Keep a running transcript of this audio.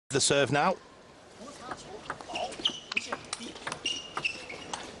The serve now.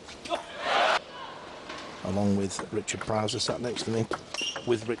 Along with Richard Prowser sat next to me,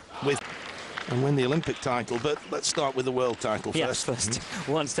 and win the Olympic title. But let's start with the world title first. Yeah, first.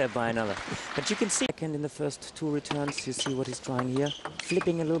 One step by another. But you can see again in the first two returns, you see what he's trying here,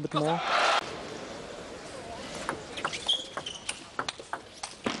 flipping a little bit more.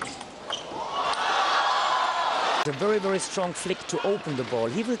 A very, very strong flick to open the ball.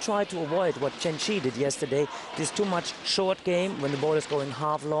 He will try to avoid what Zhang Jike did yesterday. This too much short game when the ball is going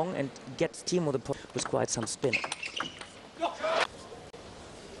half long and gets Timo the point with quite some spin. You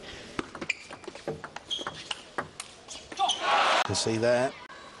can see there.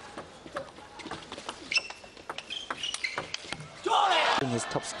 In his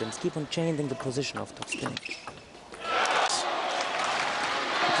top spins, keep on changing the position of top spinning.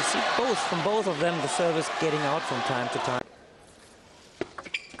 You see from both of them, the service getting out from time to time.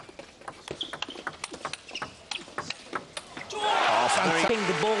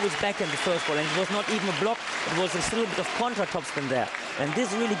 The ball was back in the first ball, and it was not even a block. It was a little bit of contra topspin there, and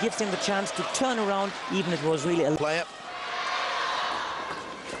this really gives him the chance to turn around, even if it was really a player.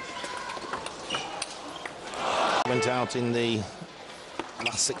 Went out in the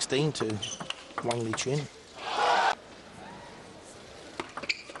last 16 to Wang Li Chin.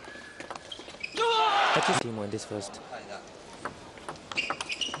 That is Timo in this first.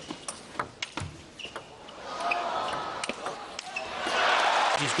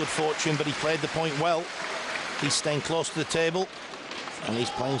 His good fortune, but he played the point well. He's staying close to the table, and he's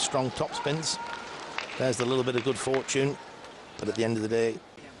playing strong top spins. There's the little bit of good fortune, but at the end of the day,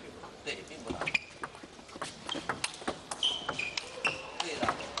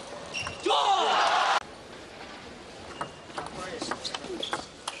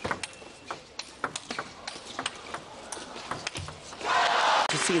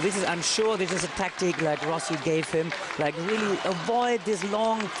 I'm sure this is a tactic like Rossi gave him, like really avoid this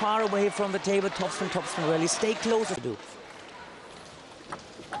long, far away from the table, topspin, really stay close to do.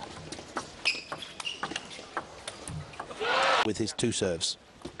 With his two serves.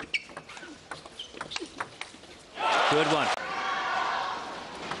 Good one.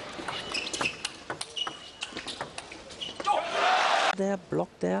 There, block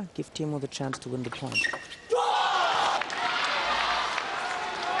there, give Timo the chance to win the point.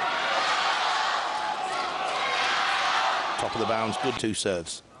 Top of the bounds, good two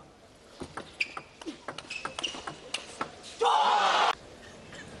serves.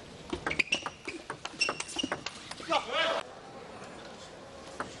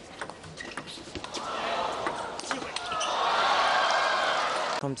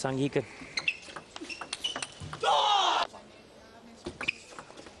 Kommt Zhang Jike.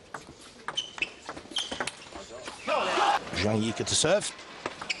 Zhang Jike to serve.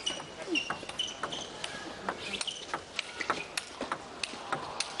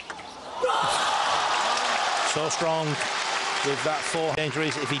 So strong with that four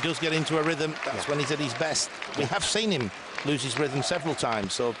injuries. If he does get into a rhythm, that's when he's at his best. We have seen him lose his rhythm several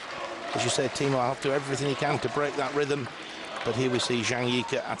times. So, as you said, Timo will have to do everything he can to break that rhythm. But here we see Zhang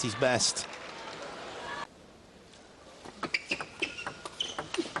Jike at his best.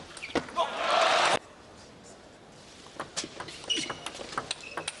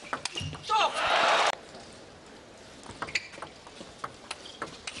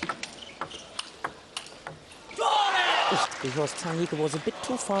 Because Zhang Jike was a bit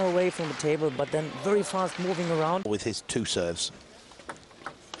too far away from the table, but then very fast moving around. With his two serves.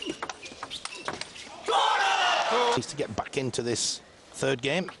 Needs to get back into this third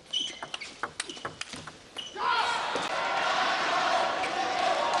game.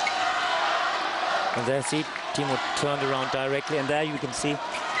 And there, see, Timo turned around directly, and there you can see.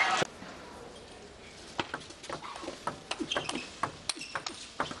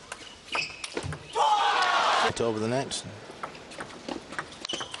 Over the net.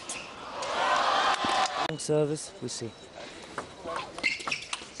 Service, we see.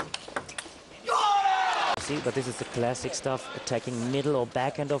 See, but this is the classic stuff, attacking middle or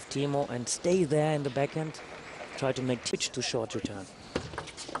backhand of Timo and stay there in the backhand. Try to make switch to short return.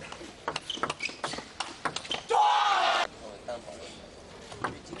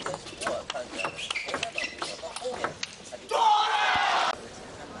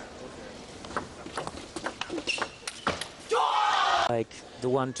 Like the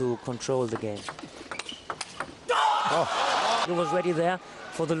one to control the game. Oh. He was ready there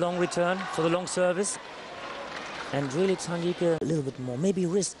for the long return, for the long service. And really Zhang Jike a little bit more, maybe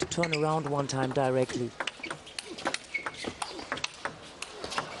risk to turn around one time directly.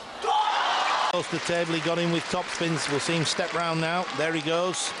 Close to the table, he got in with top spins. We'll see him step round now. There he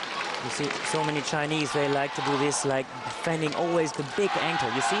goes. You see, so many Chinese, they like to do this, like defending always the big ankle.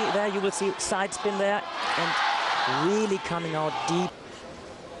 You see there, you will see side spin there, and really coming out deep.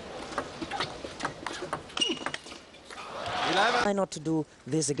 Try not to do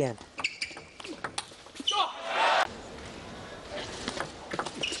this again.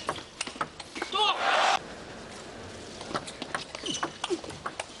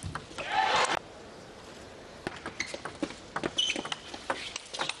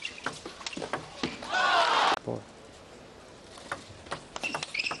 Boll.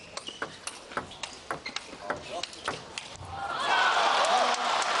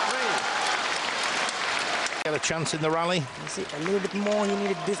 Get a chance in the rally. You see, a little bit more, he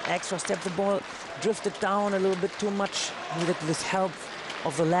needed this extra step. The ball drifted down a little bit too much. Needed this help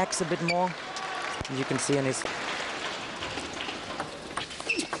of the legs a bit more. And you can see on his...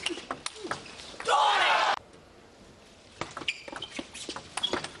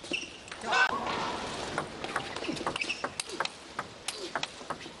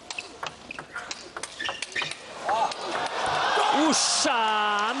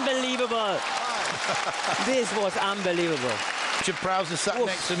 Usha, unbelievable. This was unbelievable. Richard Prowse is sat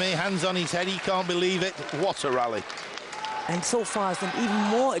next to me, hands on his head, he can't believe it. What a rally. And so fast and even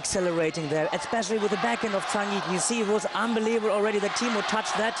more accelerating there, especially with the backhand of Zhang Jike. You see, it was unbelievable already that Timo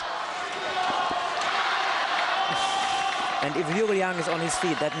touched that. And if Hugo Yang is on his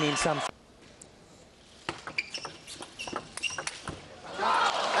feet, that means something.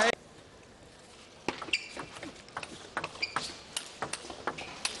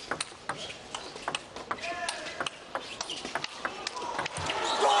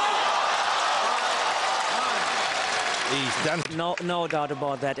 No doubt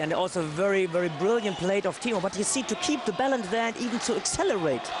about that. And also very, very brilliant play of Timo. But you see, to keep the balance there and even to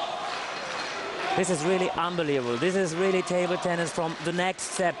accelerate. This is really unbelievable. This is really table tennis from the next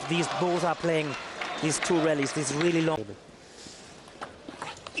step. These both are playing these two rallies. This is really long.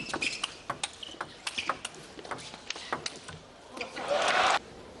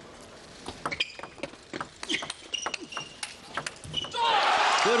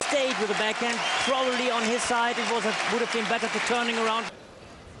 Good stage with the backhand, probably on his side. It would have been better to turning around.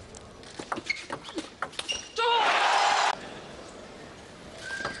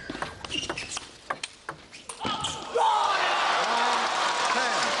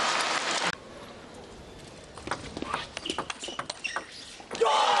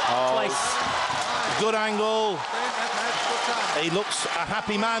 Oh, good angle. He looks a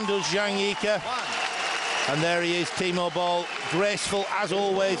happy man, does Zhang Jike. And there he is, Timo Boll, graceful as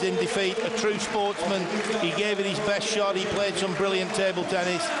always in defeat, a true sportsman. He gave it his best shot, he played some brilliant table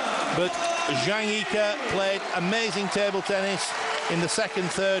tennis, but Zhang Jike played amazing table tennis in the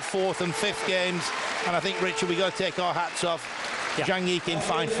second, third, fourth and fifth games. And I think, Richard, we've got to take our hats off. Yeah. Zhang Jike in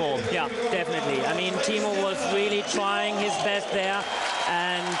fine form. Yeah, definitely. I mean, Timo was really trying his best there.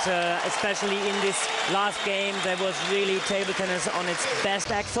 And especially in this last game, there was really table tennis on its best.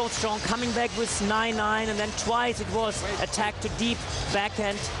 Back so strong, coming back with 9-9, and then twice it was attacked to deep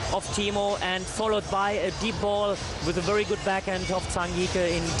backhand of Timo, and followed by a deep ball with a very good backhand of Zhang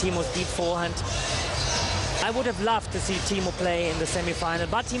Jike in Timo's deep forehand. I would have loved to see Timo play in the semi-final,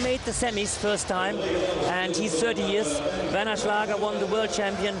 but he made the semis first time, and he's 30 years. Werner Schlager won the world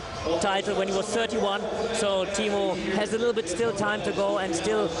champion title when he was 31, so Timo has a little bit still time to go, and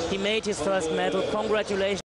still he made his first medal. Congratulations.